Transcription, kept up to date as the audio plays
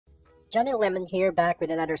Johnny Lemon here, back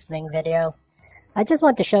with another Sling video. I just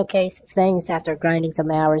want to showcase things after grinding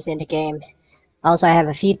some hours in the game. Also, I have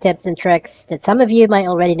a few tips and tricks that some of you might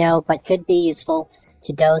already know but could be useful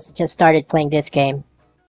to those who just started playing this game.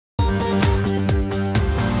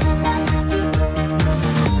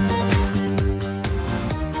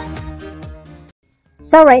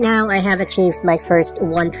 So right now, I have achieved my first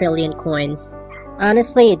 1 trillion coins.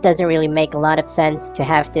 Honestly, it doesn't really make a lot of sense to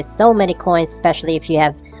have this so many coins, especially if you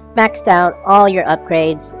have maxed out all your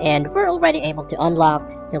upgrades and we're already able to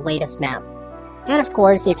unlock the latest map. And of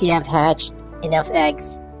course, if you have hatched enough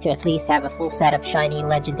eggs to at least have a full set of shiny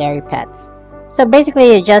legendary pets. So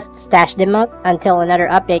basically, you just stash them up until another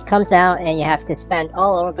update comes out and you have to spend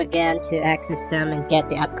all over again to access them and get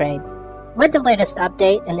the upgrades. With the latest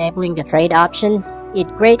update enabling the trade option, it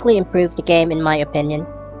greatly improved the game in my opinion.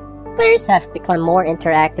 Players have become more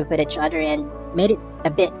interactive with each other and made it a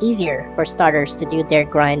bit easier for starters to do their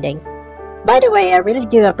grinding. By the way, I really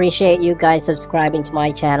do appreciate you guys subscribing to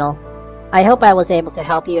my channel. I hope I was able to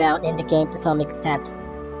help you out in the game to some extent.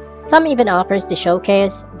 Some even offers to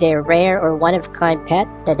showcase their rare or one-of-a-kind pet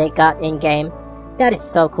that they got in-game. That is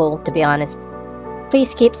so cool, to be honest.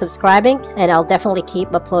 Please keep subscribing and I'll definitely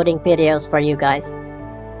keep uploading videos for you guys.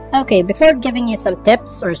 Okay, before giving you some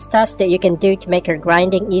tips or stuff that you can do to make your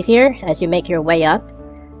grinding easier as you make your way up,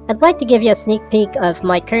 I'd like to give you a sneak peek of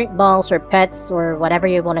my current balls or pets or whatever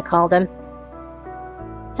you want to call them.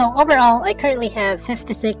 So overall, I currently have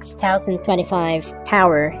 56,025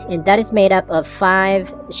 power, and that is made up of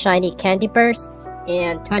 5 shiny candy bursts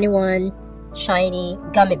and 21 shiny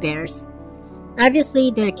gummy bears.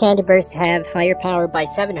 Obviously, the candy bursts have higher power by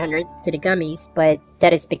 700 to the gummies, but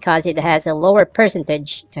that is because it has a lower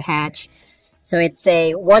percentage to hatch. So it's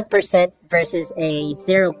a 1% versus a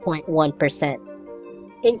 0.1%.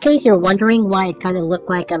 In case you're wondering why it kind of looked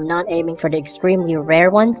like I'm not aiming for the extremely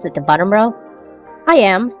rare ones at the bottom row, I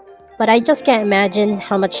am, but I just can't imagine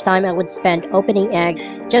how much time I would spend opening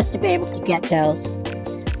eggs just to be able to get those.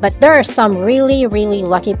 But there are some really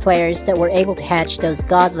lucky players that were able to hatch those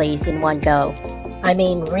godlies in one go. I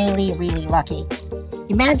mean really lucky.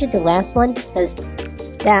 Imagine the last one has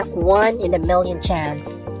that 1 in a million chance.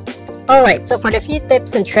 Alright, so for the few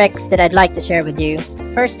tips and tricks that I'd like to share with you,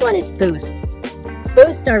 first one is boost.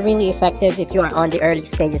 Boosts are really effective if you are on the early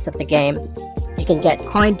stages of the game. You can get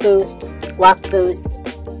coin boost, block boost,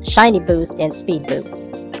 shiny boost, and speed boost.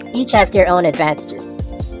 Each have their own advantages.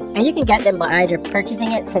 And you can get them by either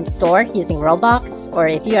purchasing it from store using Roblox, or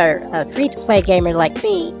if you are a free-to-play gamer like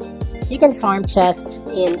me, you can farm chests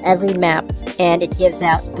in every map and it gives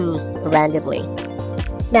out boosts randomly.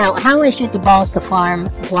 Now, how I shoot the balls to farm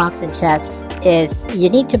blocks and chests is you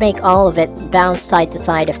need to make all of it bounce side to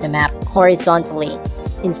side of the map horizontally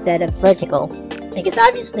instead of vertical, because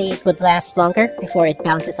obviously it would last longer before it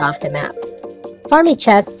bounces off the map. Farming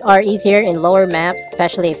chests are easier in lower maps,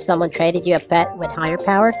 especially if someone traded you a pet with higher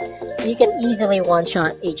power. You can easily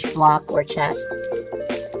one-shot each block or chest.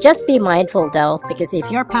 Just be mindful though, because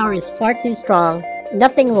if your power is far too strong,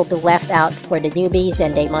 nothing will be left out for the newbies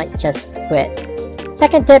and they might just quit.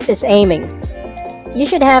 Second tip is aiming. You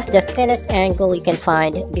should have the thinnest angle you can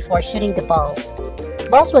find before shooting the balls.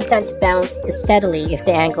 Balls will tend to bounce steadily if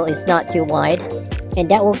the angle is not too wide, and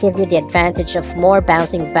that will give you the advantage of more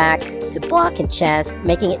bouncing back to block and chest,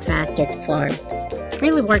 making it faster to farm.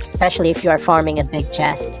 Really works especially if you are farming a big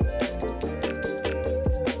chest.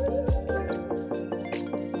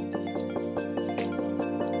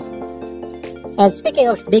 And speaking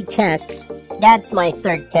of big chests, that's my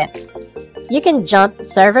third tip. You can jump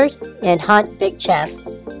servers and hunt big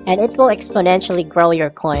chests, and it will exponentially grow your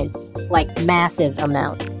coins, like massive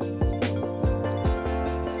amounts.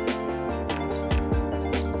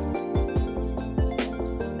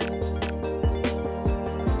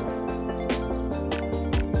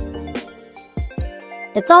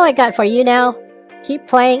 That's all I got for you now. Keep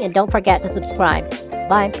playing and don't forget to subscribe.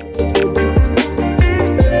 Bye.